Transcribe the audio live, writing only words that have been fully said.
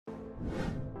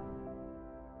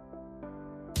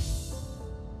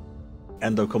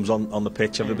Endo comes on the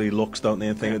pitch, everybody looks, don't they,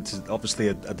 and think it's obviously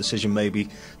a decision maybe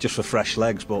just for fresh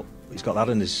legs, but he's got that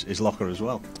in his locker as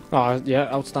well. Oh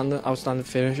yeah, outstanding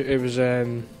finish. It was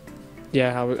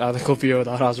yeah, I had a good view of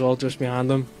that as well, just behind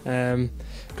him.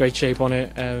 Great shape on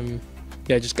it.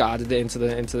 Yeah, just guarded it into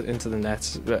the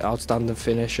net. Outstanding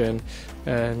finish, and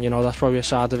you know, that's probably a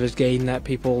side of his game that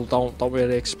people don't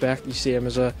really expect. You see him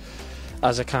as a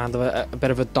kind of a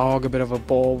bit of a dog, a bit of a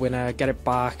ball winner, get it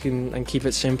back and keep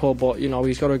it simple. But you know,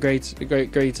 he's got a great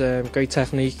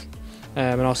technique,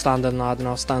 an outstanding lad, an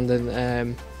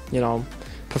outstanding you know,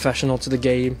 professional to the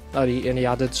game. And he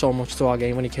added so much to our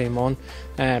game when he came on.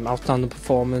 Outstanding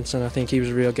performance, and I think he was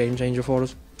a real game changer for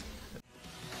us.